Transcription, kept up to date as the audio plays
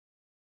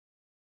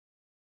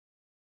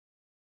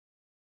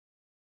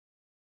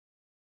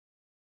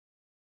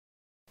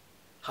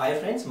Hi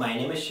friends, my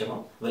name is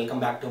Shivam. Welcome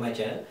back to my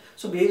channel.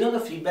 So based on the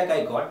feedback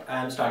I got,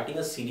 I am starting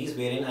a series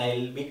wherein I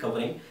will be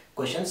covering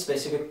questions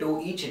specific to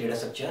each data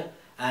structure,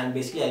 and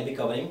basically I'll be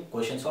covering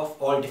questions of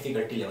all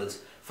difficulty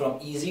levels from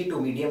easy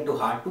to medium to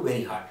hard to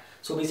very hard.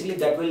 So basically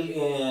that will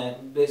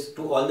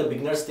to all the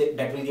beginners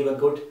that will give a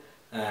good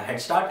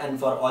head start, and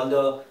for all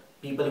the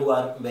people who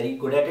are very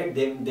good at it,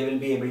 they will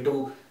be able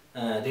to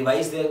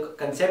revise their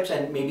concepts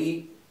and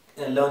maybe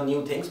learn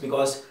new things,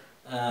 because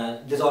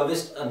there's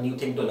always a new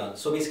thing to learn.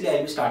 So basically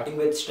I'll be starting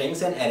with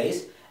strings and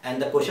arrays,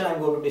 and the question I'm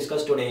going to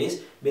discuss today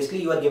is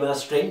basically you are given a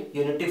string,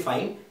 you need to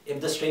find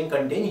if the string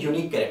contains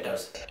unique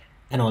characters.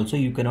 And also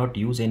you cannot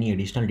use any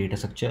additional data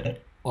structure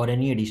or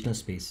any additional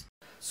space.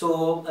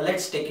 So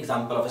let's take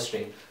example of a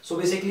string. So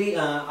basically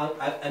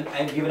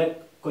I'm given a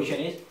question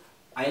is,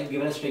 I'm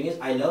given a string is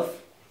I love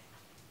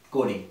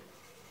coding.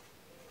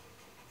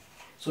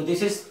 So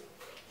this is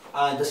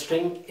the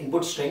string,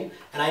 input string,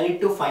 and I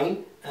need to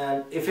find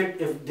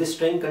if this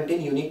string contain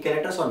unique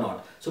characters or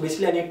not. So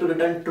basically I need to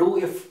return true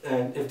if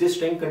this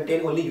string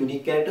contain only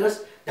unique characters,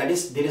 that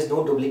is there is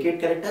no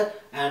duplicate character,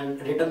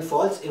 and return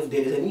false if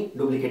there is any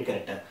duplicate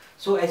character.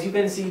 So as you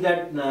can see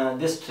that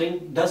this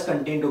string does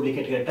contain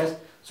duplicate characters.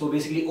 So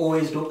basically O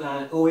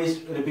is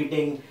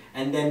repeating,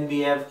 and then we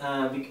have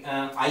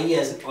I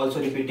is also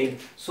repeating.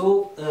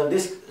 So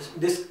this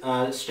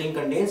string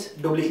contains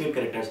duplicate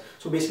characters.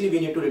 So basically we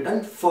need to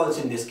return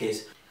false in this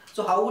case.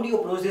 So how would you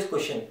approach this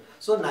question?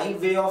 So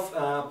naive way of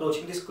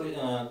approaching this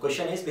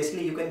question is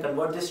basically you can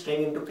convert this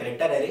string into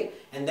character array,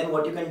 and then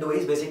what you can do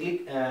is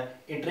basically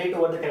iterate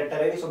over the character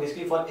array. So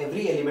basically for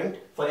every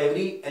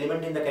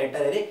element in the character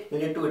array, you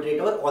need to iterate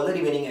over all the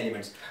remaining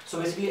elements.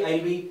 So basically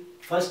I'll be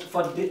first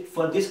for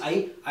this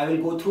I will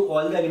go through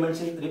all the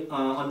elements in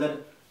on the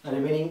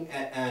remaining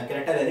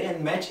character array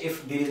and match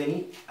if there is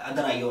any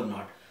other I or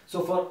not.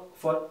 So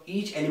for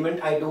each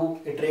element I do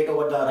iterate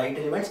over the right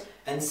elements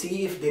and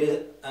see if there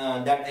is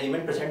that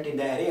element present in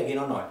the array again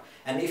or not.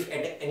 And if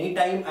at any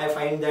time I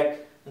find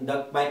that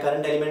my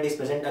current element is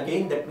present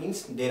again, that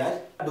means there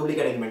are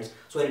duplicate elements.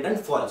 So I return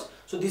false.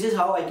 So this is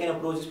how I can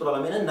approach this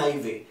problem in a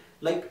naive way.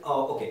 Like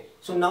okay,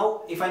 so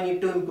now if I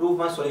need to improve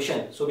my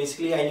solution, so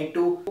basically I need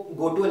to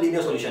go to a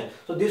linear solution.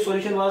 So this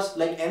solution was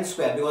like n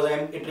square, because I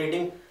am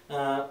iterating,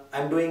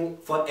 I'm doing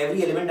for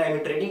every element I am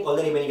iterating all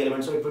the remaining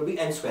elements, so it would be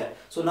n square.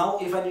 So now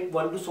if I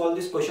want to solve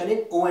this question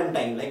in on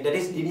time, like that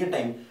is linear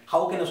time,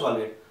 how can I solve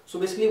it? So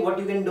basically what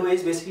you can do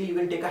is basically you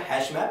can take a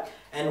hash map,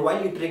 and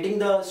while iterating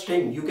the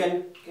string you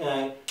can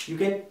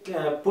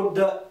put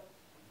the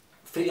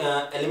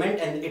element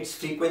and its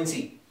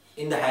frequency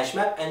in the hash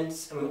map, and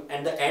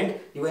at the end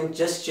you can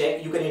just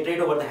check, you can iterate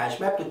over the hash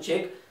map to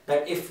check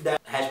that if the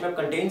hash map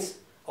contains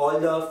all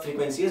the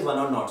frequencies 1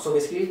 or not. So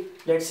basically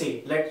let's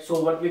see, so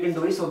what we can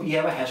do is, so we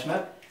have a hash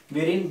map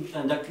wherein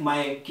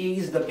my key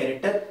is the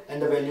character and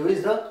the value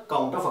is the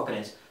count of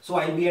occurrence. So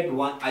I'll be at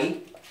 1,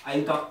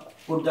 I'll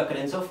put the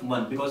occurrence of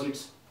 1 because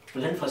it's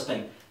present first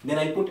time. Then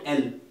I put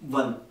L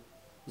 1,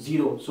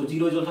 0, so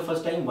 0 is also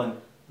first time, 1,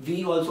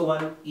 V also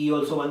 1, E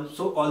also 1.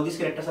 So all these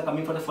characters are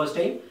coming for the first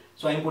time,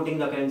 so I am putting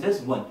the occurrence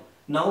as 1.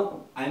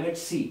 Now I am at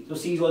C, so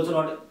C is also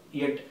not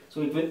yet,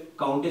 so it will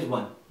count is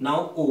 1.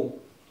 Now O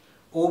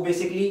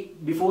basically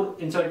before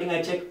inserting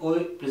I check O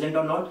is present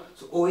or not,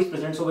 so O is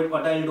present. So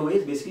what I will do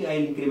is basically I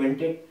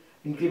will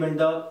increment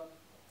the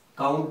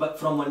count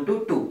from 1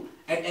 to 2.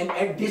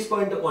 At this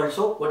point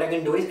also what I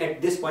can do is,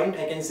 at this point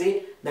I can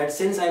say that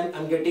since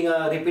I'm getting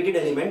a repeated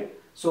element,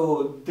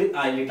 so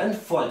I return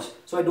false.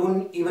 So I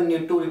don't even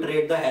need to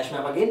iterate the hash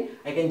map again.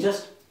 I can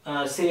just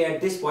say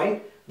at this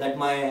point that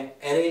my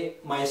array,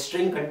 my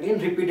string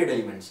contains repeated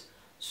elements.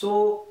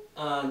 So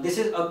this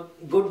is a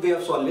good way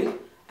of solving,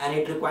 and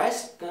it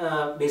requires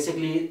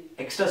basically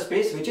extra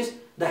space, which is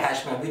the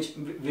hash map,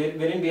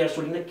 wherein we are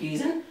storing the keys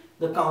and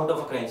the count of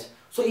occurrence.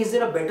 So is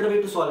there a better way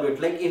to solve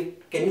it? Like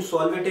can you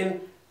solve it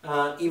in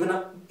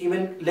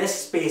even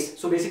less space?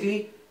 So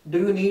basically do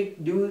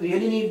you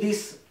really need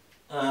this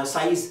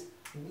size,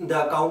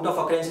 the count of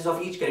occurrences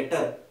of each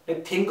character?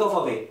 Like think of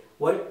a way.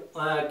 What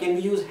can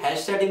we use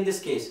hash set in this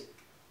case?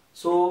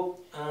 So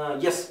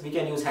yes, we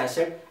can use hash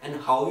set. And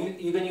how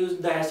you can use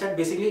the hash set?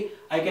 Basically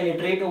I can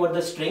iterate over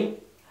the string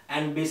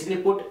and basically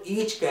put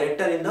each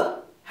character in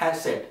the hash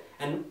set,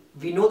 and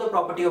we know the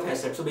property of hash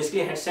set. So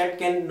basically hash set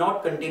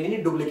cannot contain any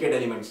duplicate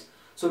elements.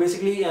 So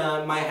basically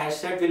my hash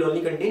set will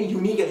only contain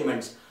unique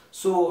elements.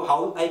 So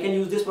how I can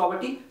use this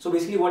property? So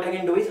basically what I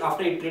can do is,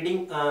 after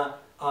iterating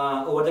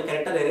over the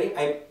character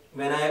array,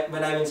 when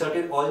I've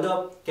inserted all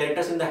the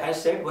characters in the hash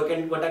set, what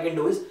I can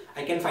do is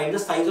I can find the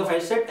size of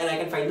hash set and I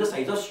can find the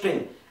size of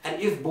string.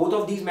 And if both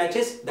of these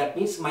matches, that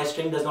means my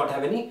string does not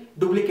have any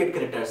duplicate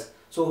characters.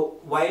 So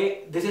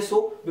why this is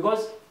so?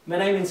 Because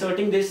when I'm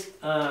inserting these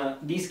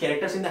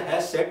characters in the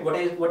hash set,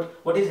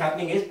 what is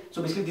happening is,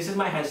 so basically this is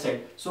my hash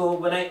set. So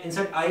when I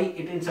insert I,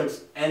 it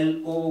inserts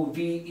L, O,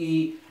 V,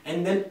 E,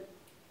 and then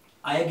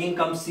I again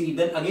comes C,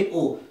 then again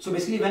O. So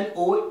basically when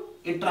O,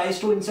 it tries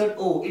to insert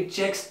O, it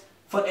checks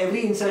for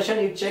every insertion,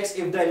 it checks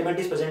if the element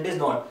is present or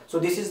not. So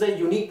this is the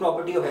unique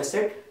property of hash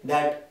set,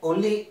 that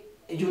only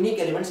unique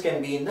elements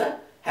can be in the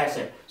hash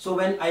set. So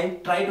when I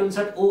try to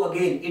insert O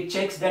again, it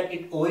checks that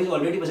O is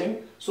already present,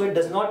 so it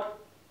does not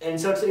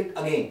inserts it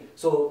again.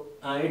 So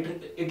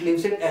it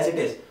leaves it as it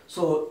is.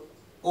 So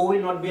O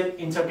will not be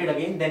inserted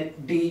again. Then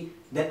D,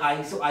 then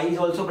I. So I is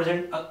also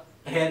present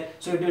here,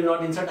 so it will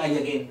not insert I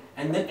again.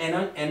 And then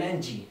N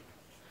and G.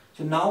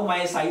 So now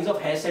my size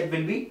of hash set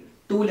will be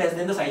 2 less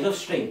than the size of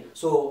string.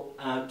 So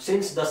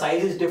since the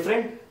size is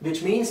different,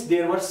 which means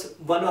there was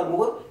one or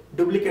more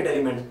duplicate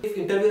elements. If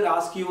interviewer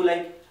asks you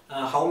like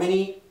how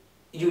many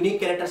unique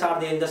characters are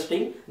there in the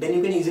string, then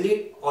you can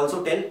easily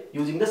also tell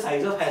using the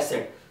size of hash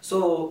set.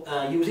 So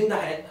using the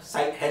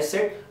hash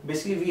set,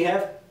 basically we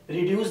have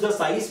reduced the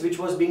size which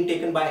was being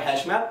taken by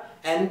hash map,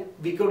 and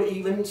we could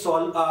even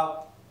solve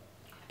a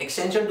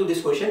extension to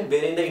this question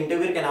wherein the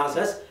interviewer can ask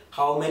us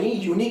how many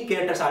unique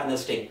characters are in the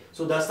string.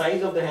 So the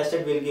size of the hash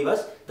set will give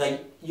us the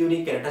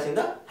unique characters in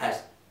the hash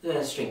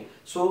string.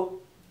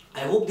 So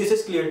I hope this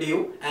is clear to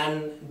you,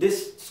 and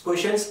this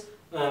questions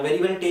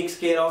very well takes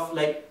care of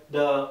like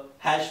the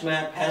hash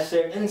map, hash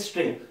set and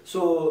string.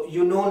 So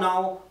you know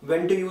now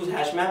when to use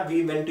hash map,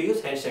 when to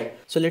use hash set.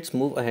 So let's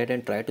move ahead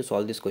and try to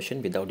solve this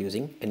question without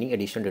using any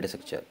additional data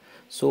structure.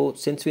 So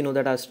since we know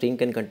that our string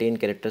can contain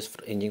characters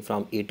ranging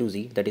from A to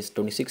Z, that is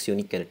 26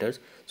 unique characters,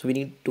 so we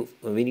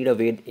need a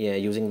way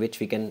using which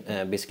we can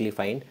basically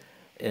find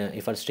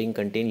if our string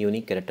contain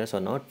unique characters or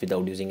not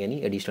without using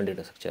any additional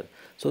data structure.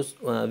 So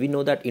we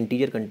know that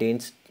integer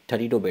contains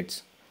 32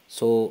 bits.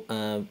 So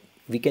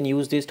we can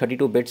use these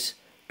 32 bits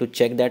to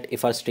check that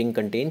if our string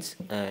contains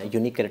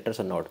unique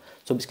characters or not.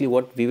 So basically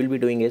what we will be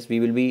doing is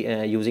we will be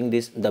using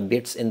the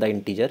bits in the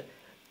integer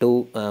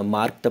to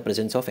mark the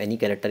presence of any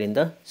character in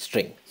the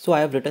string. So I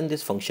have written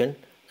this function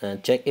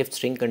check if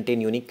string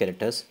contain unique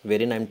characters,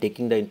 wherein I am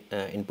taking the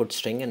input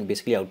string and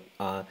basically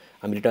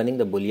I'm returning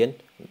the boolean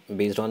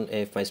based on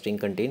if my string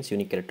contains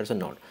unique characters or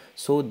not.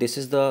 So this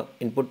is the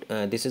input,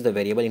 this is the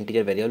variable,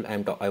 integer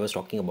variable I was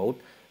talking about,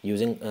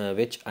 using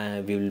which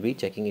we will be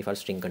checking if our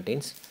string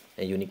contains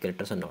unique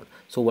characters or not.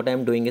 So what I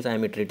am doing is I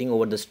am iterating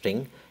over the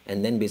string,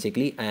 and then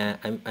basically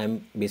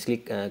I'm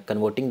basically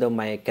converting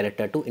my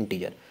character to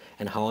integer.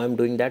 And how I'm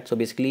doing that? So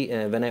basically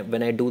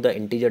when I do the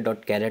integer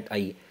dot caret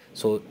I,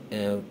 so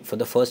for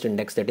the first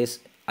index, that is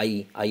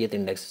ith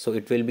index, so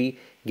it will be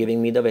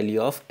giving me the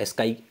value of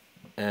sky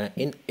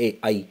in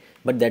I,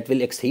 but that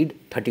will exceed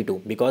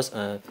 32 because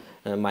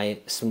my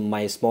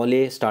small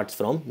a starts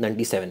from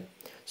 97.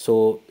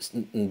 So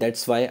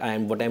that's why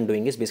what I'm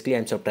doing is basically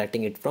I'm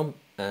subtracting it from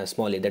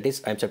small a, that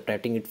is I'm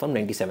subtracting it from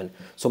 97.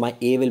 So my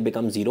a will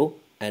become 0,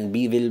 and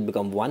b will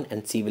become 1,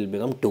 and c will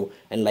become 2,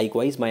 and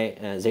likewise my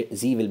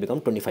z will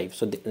become 25.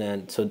 So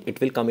so it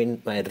will come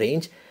in my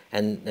range,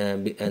 and I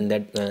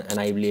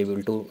will be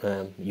able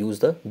to use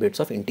the bits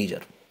of integer.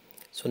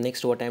 So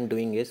next what I am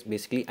doing is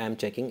basically I am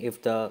checking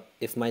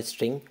if my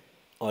string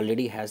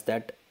already has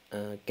that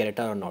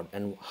character or not.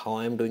 And how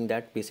I am doing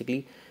that,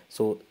 basically,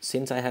 so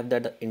since I have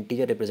that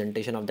integer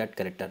representation of that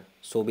character,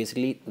 so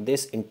basically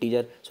this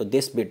integer, so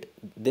this bit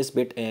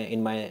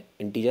in my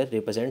integer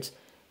represents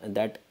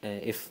that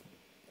if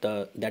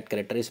that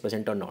character is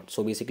present or not.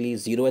 So basically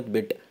 0th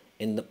bit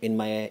in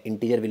my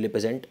integer will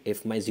represent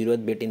if my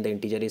 0th bit in the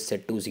integer is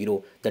set to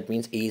 0, that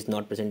means a is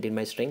not present in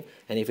my string,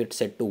 and if it's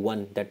set to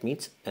 1, that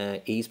means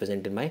a is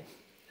present in my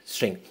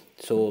string.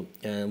 So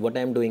what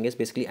I am doing is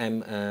basically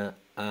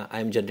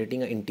I'm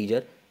generating an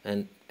integer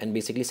and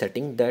basically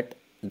setting that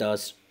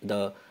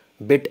the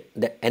bit,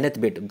 the nth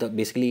bit,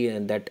 basically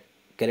that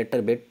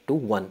character bit to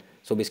 1.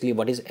 So basically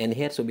what is n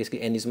here? So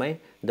basically n is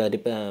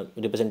the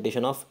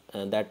representation of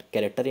that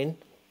character in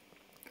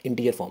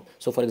integer form.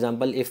 So for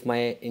example, if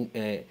my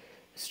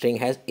string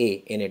has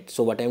a in it,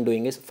 so what I am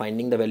doing is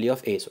finding the value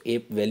of a. So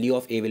value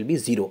of a will be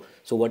 0.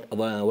 So what I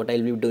will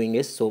be doing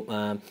is, so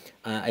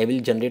I will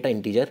generate an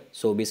integer.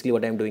 So basically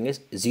what I am doing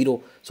is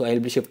 0. So I will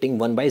be shifting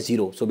 1 by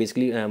 0. So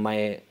basically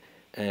my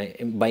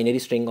binary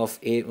string of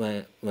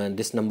a,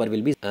 this number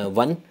will be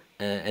 1,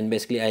 and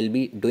basically I'll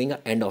be doing an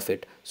end of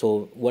it.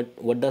 So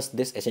what does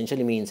this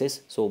essentially means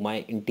is, so my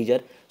integer,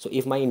 so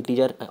if my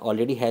integer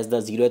already has the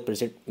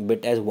 0th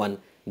bit as 1,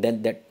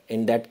 then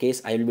in that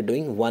case I will be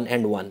doing 1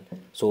 and 1.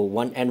 So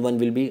 1 and 1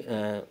 will be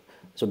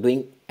so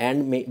doing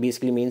and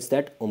basically means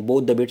that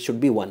both the bits should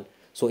be 1.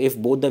 So if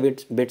both the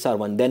bits are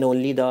 1, then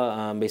only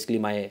the basically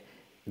my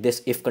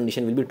this if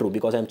condition will be true,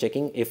 because I am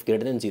checking if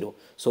greater than 0.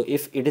 So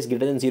if it is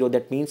greater than 0,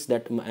 that means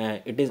that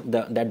it is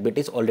that bit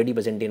is already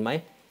present in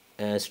my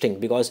string,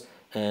 because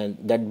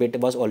that bit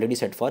was already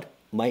set for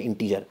my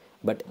integer.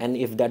 And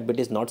if that bit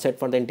is not set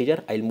for the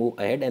integer, I'll move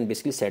ahead and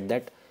basically set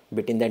that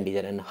bit in the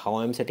integer. And how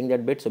I'm setting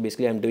that bit? So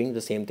basically I'm doing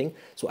the same thing.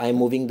 So I'm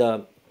moving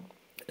the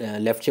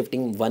left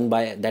shifting 1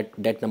 by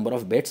that number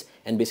of bits,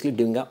 and basically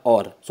doing a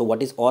OR. So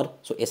what is OR?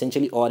 So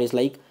essentially OR is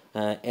like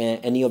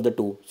any of the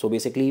two. So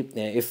basically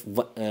if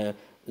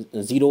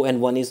 0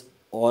 and 1 is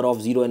OR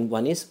of 0 and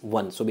 1 is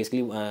 1. So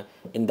basically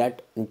in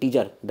that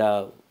integer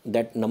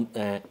nth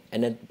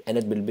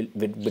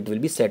bit will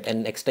be set,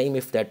 and next time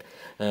if that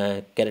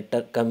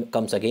character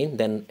comes again,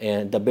 then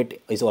the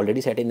bit is already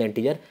set in the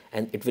integer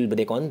and it will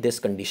break on this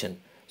condition.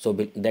 so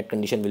that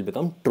condition will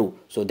become true.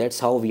 So that's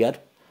how we are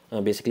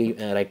basically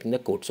writing the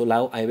code. So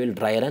now I will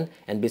dry run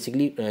and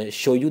basically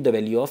show you the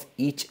value of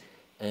each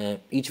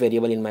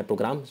variable in my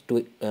program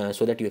to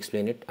so that you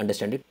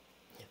understand it.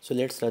 So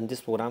let's run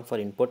this program for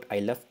input. I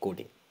love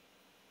coding.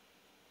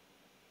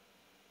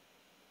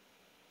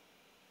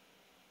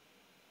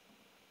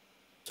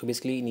 So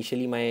basically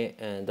initially my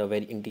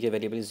the integer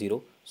variable is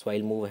 0, so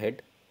I'll move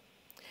ahead,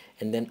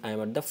 and then I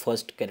am at the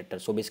first character.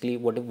 So basically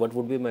what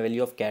would be my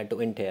value of char to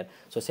int here?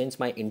 So since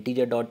my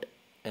integer dot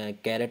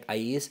caret I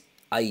is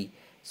I,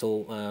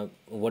 so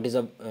what is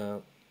the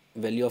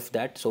value of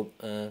that? So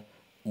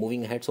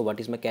moving ahead, so what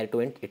is my char to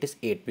int? It is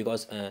 8,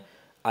 because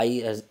I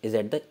is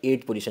at the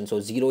 8th position. So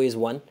 0 is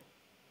 1,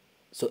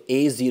 so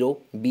A is 0,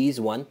 B is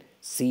 1,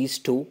 C is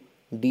 2,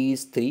 D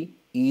is 3,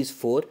 E is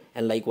 4,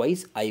 and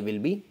likewise I will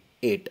be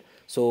 8.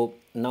 So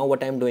now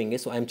what I am doing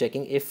is, so I am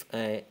checking if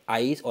I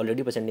is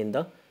already present in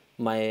the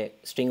my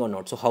string or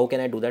not. So how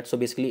can I do that? So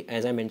basically,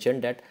 as I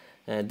mentioned that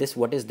this,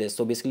 what is this?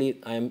 So basically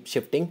I am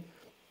shifting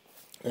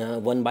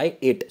 1 by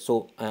 8.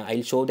 So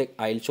I'll show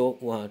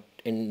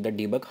in the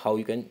debug how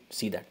you can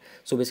see that.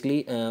 So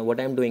basically what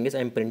I'm doing is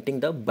I'm printing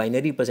the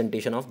binary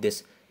representation of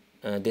this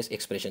this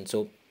expression.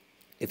 So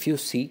if you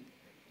see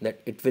that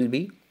it will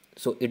be,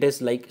 so it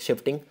is like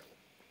shifting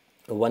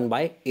 1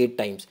 by 8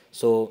 times.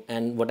 So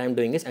and what I'm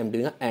doing is I'm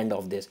doing an AND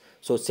of this.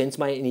 So since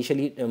my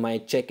initially my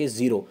check is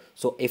 0,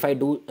 so if I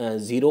do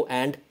 0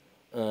 and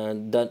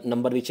the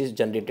number which is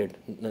generated,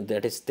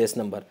 that is this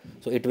number,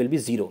 so it will be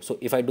 0. So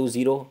if I do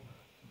 0,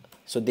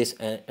 so this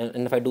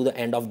and if I do the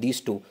AND of these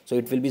two, so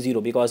it will be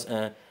 0, because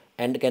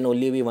AND can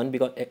only be 1,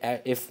 because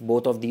if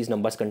both of these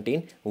numbers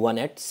contain 1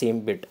 at same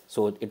bit,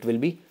 so it will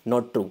be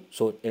not true.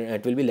 So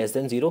it will be less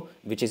than 0,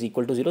 which is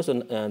equal to 0.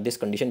 So this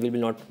condition will be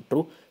not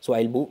true. So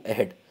I'll move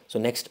ahead. So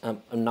next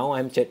now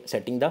I'm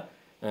setting the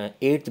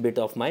 8th bit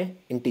of my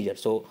integer.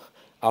 So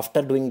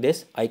after doing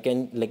this, I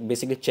can like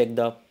basically check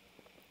the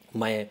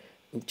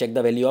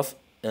value of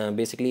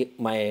basically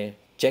my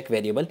check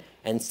variable,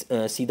 and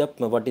see the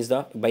what is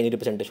the binary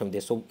representation of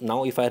this. So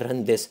now if I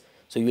run this,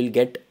 so you will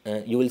get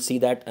you will see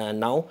that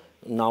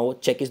now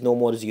check is no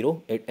more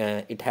 0.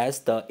 It has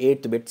the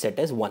 8th bit set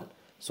as 1.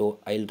 So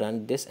I'll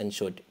run this and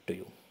show it to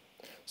you.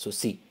 So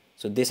see,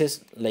 so this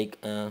is like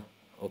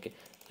okay,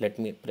 let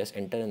me press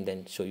enter and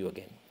then show you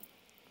again.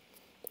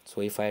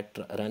 So if I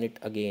run it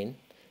again,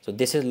 so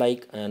this is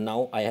like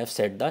now I have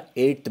set the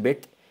 8th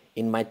bit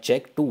in my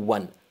check to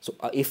 1. So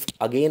if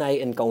again I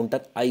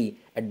encounter I,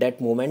 at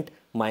that moment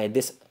my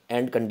this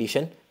AND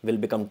condition will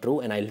become true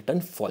and I'll return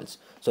false.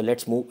 So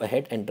let's move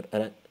ahead and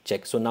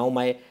check. So now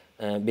my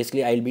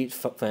basically I'll be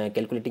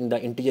calculating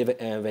the integer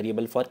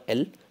variable for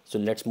L. So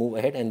let's move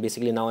ahead, and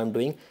basically now I'm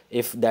doing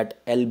if that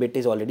L bit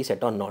is already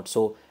set or not.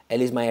 So L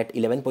is my at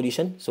 11th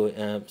position.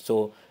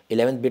 So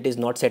 11th bit is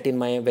not set in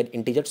my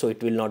integer, so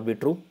it will not be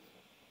true.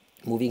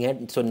 Moving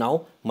ahead, so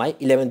now my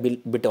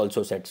 11th bit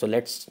also set. So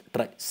let's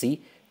try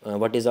see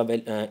what is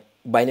a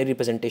binary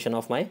representation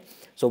of my.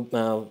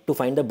 So to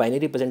find the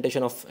binary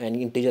representation of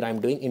any integer, I'm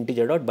doing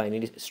integer dot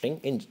binary string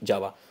in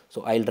Java.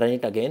 So I'll run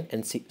it again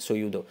and show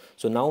you though.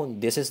 So now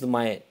this is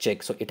my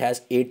check. So it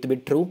has 8th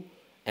bit true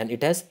and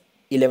it has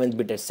 11th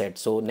bit as set.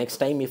 So next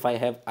time if I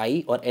have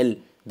I or L,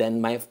 then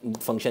my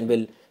function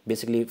will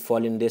basically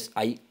fall in this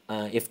I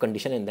if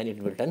condition, and then it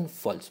will return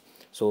false.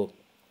 So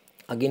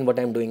again what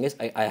I'm doing is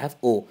I have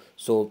O.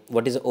 So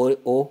what is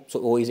O?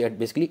 So O is at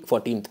basically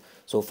 14th.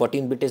 So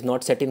 14th bit is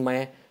not set in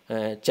my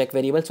check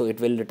variable, so it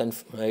will return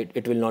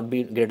it will not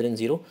be greater than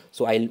 0.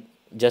 So I'll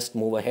just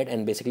move ahead,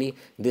 and basically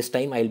this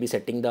time I'll be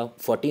setting the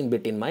 14th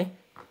bit in my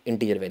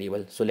integer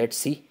variable. So let's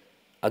see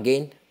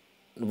again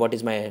what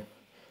is my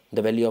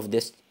the value of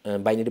this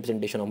binary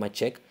representation of my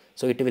check.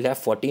 So it will have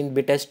 14th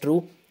bit as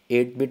true,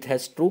 8th bit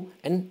has true,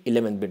 and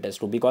 11th bit as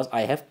true, because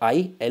I have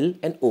I, L,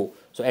 and O.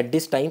 So at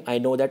this time I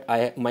know that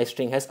my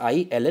string has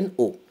I, L, and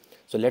O.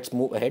 So let's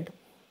move ahead.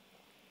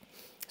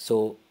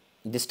 So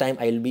this time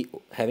I will be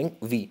having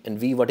V, and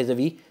V, what is a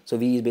V? So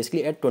V is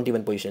basically at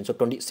 21 position. So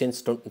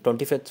since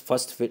 25th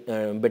first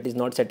bit is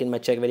not set in my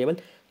check variable,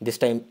 this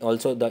time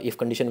also the if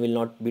condition will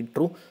not be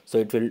true. So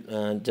it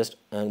will just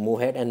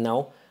move ahead, and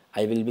now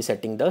I will be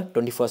setting the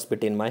 21st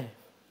bit in my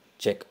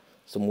check.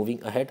 So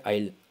moving ahead,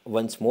 I'll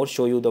once more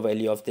show you the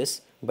value of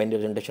this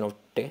binary representation of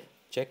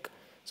check.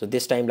 So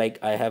this time like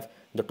I have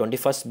the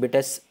 21st bit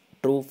as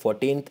true,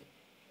 14th,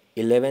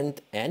 11th,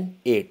 and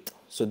 8th.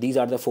 So these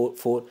are the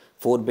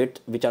four bit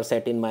which are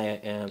set in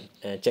my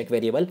check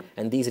variable,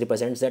 and these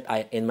represents that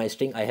I in my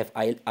string I have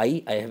I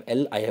have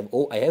L, I have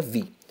O, I have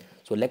V.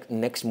 So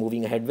next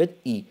moving ahead with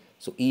E.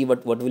 So E,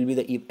 what will be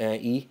the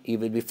E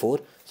will be 4.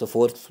 So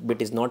 4th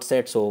bit is not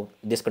set, so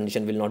this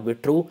condition will not be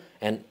true,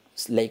 and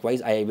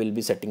likewise I will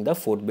be setting the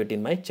 4th bit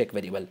in my check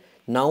variable.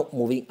 Now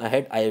moving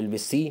ahead, I will be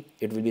C,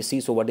 it will be C.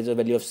 So what is the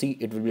value of C?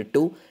 It will be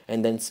 2,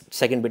 and then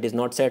second bit is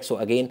not set, so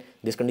again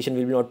this condition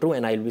will be not true,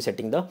 and I will be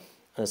setting the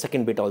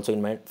second bit also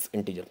in my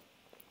integer.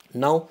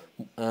 Now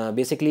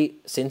basically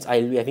since I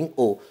will be having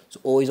O,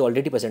 so O is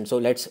already present, so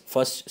let's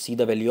first see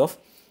the value of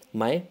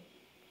my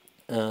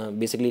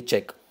basically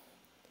check.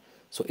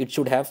 So it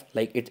should have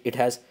like it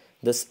has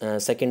this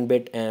second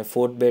bit,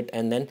 fourth bit,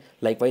 and then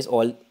likewise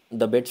all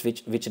the bits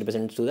which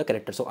represents to the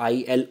character. So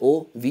I, L,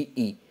 O, V,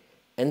 E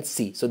and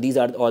C. So these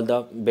are all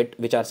the bit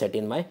which are set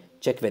in my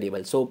check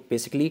variable. So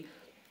basically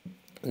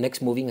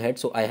next moving ahead,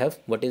 so I have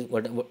what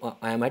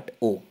I am at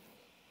O.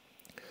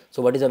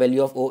 So what is the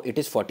value of O? It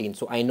is 14.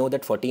 So I know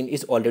that 14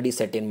 is already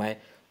set in my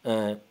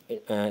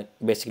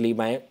basically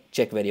my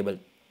check variable.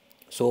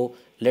 So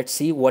let's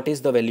see what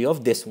is the value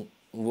of this.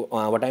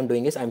 What I'm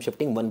doing is I'm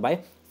shifting 1 by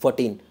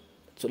 14.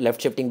 So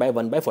left shifting by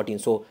 1 by 14.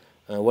 So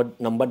what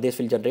number this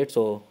will generate?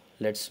 So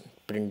let's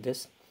print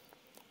this.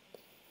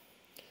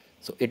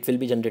 So it will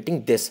be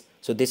generating this.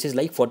 So this is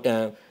like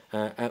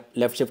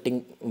left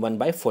shifting 1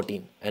 by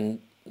 14, and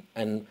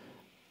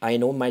I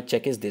know my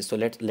check is this. So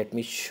let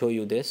me show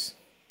you this.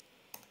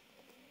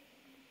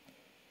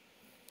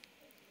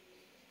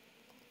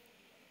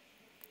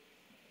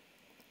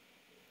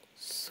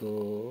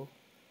 So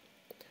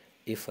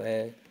if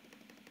I,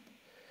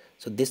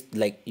 so this,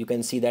 like you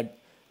can see that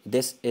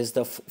this is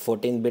the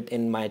 14 bit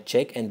in my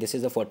check and this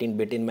is the 14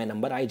 bit in my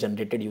number I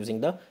generated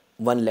using the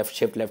one left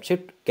shift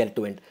char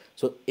to end.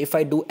 So if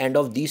I do end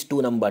of these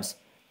two numbers,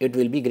 it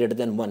will be greater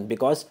than 1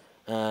 because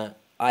I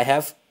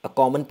have a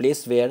common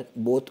place where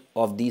both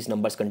of these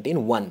numbers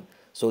contain 1.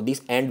 So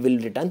this end will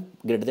return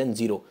greater than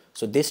 0.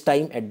 So this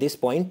time at this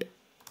point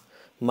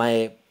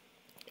my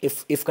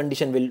if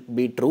condition will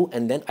be true,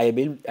 and then I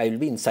will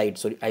be inside,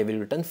 so I will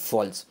return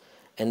false,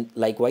 and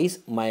likewise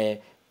my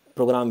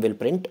program will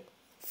print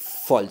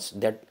false,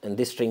 that and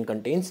this string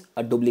contains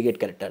a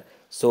duplicate character.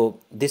 So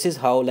this is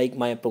how like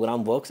my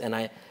program works, and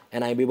I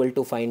be able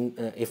to find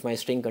if my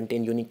string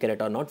contain unique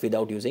character or not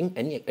without using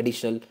any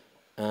additional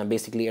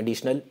basically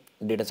additional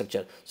data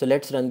structure. So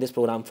let's run this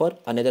program for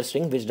another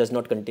string which does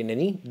not contain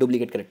any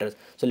duplicate characters.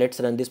 So let's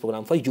run this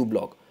program for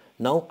uBlock.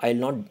 Now I'll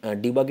not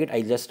debug it,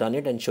 I'll just run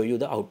it and show you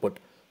the output.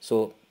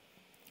 So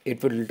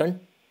it will return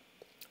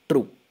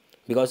true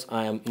because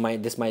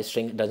my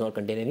string does not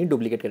contain any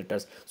duplicate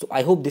characters. So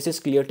I hope this is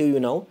clear to you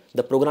now.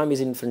 The program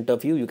is in front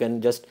of you. You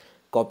can just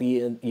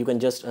copy, you can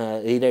just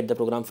rewrite the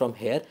program from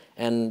here,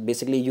 and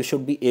basically you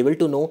should be able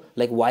to know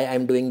like why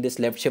I'm doing this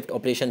left shift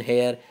operation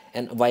here,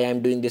 and why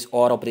I'm doing this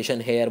OR operation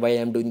here, why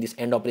I'm doing this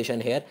AND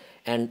operation here,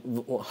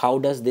 and how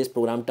does this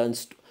program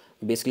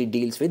basically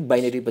deals with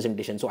binary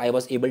representation. So I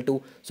was able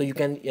to, so you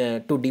can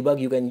to debug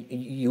you can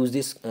use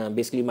this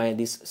basically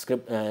this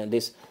script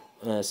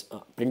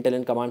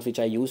println commands which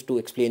I use to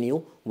explain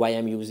you why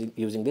I'm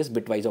using this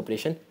bitwise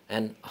operation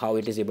and how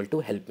it is able to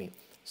help me.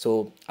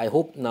 So I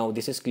hope now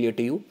this is clear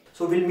to you.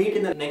 So we'll meet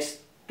in the next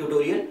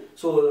tutorial.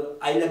 So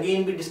I'll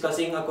again be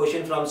discussing a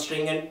question from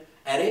string and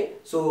array.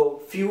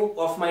 So few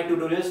of my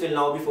tutorials will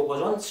now be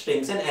focused on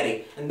strings and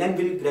array, and then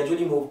we'll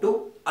gradually move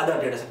to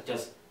other data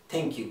structures.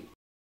 Thank you.